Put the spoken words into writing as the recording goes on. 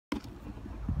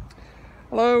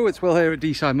Hello, it's Will here at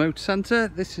Deeside Motor Centre.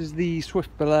 This is the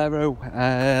Swift Bolero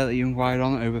that you inquired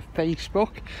on over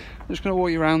Facebook. I'm just going to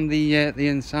walk you around the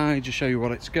inside to show you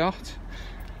what it's got.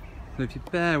 So if you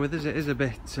bear with us, it is a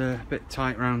bit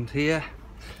tight round here.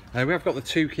 We have got the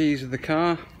two keys of the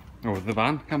car, or the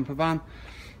van, camper van.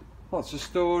 Lots of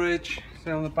storage,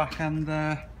 still on the back end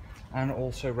there, and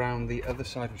also round the other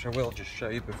side, which I will just show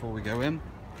you before we go in.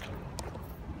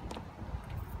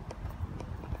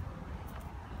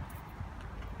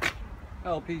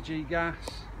 LPG gas.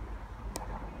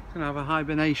 It's going to have a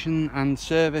hibernation and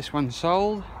service when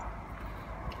sold.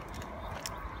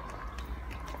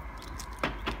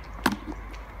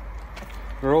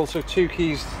 There are also two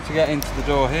keys to get into the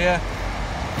door here.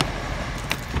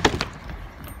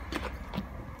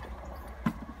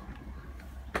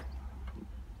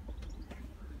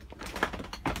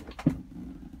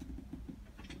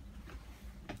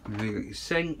 And there you got your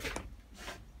sink,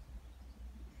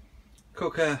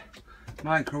 cooker,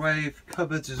 microwave,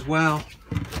 cupboards as well.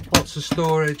 Lots of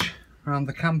storage around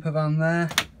the camper van there.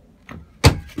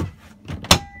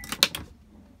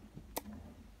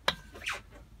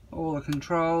 All the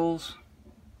controls,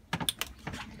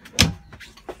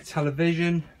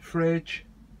 television, fridge.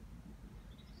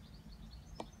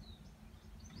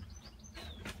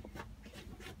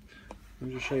 I'm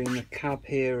just showing the cab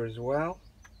here as well.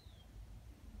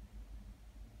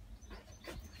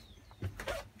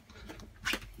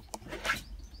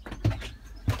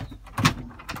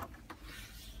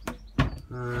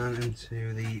 And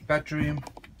into the bedroom,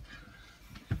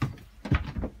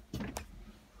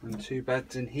 and two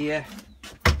beds in here.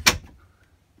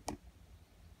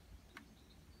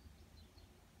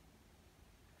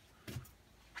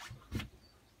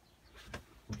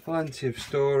 Plenty of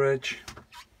storage.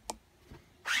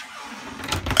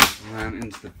 And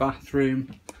into the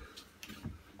bathroom.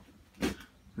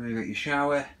 There you got your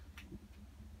shower.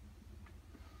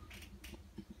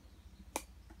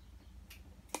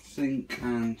 Sink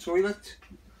and toilet.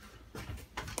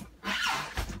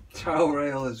 Towel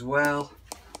rail as well.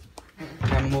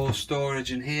 And more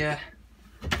storage in here.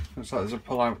 Looks like there's a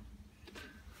pull-out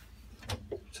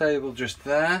table just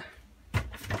there.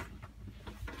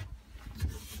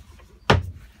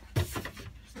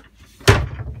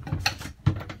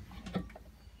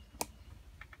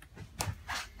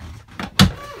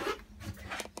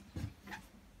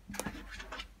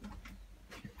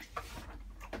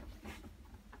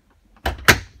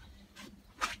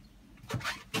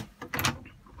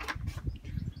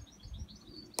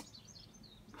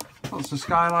 Lots of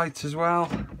skylights as well.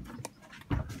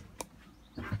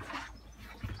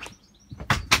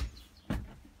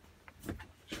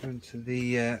 Just going to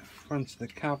the front of the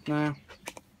cab now.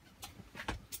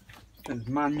 There's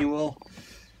manual,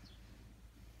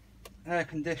 air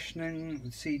conditioning,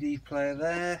 and CD player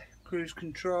there, cruise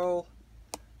control,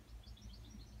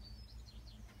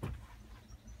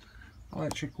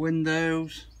 electric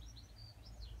windows.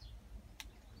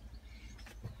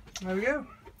 There we go.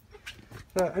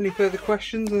 So any further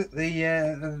questions? The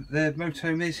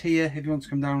motorhome is here if you want to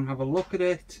come down and have a look at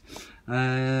it.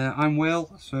 I'm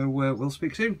Will, so we'll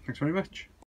speak soon. Thanks very much.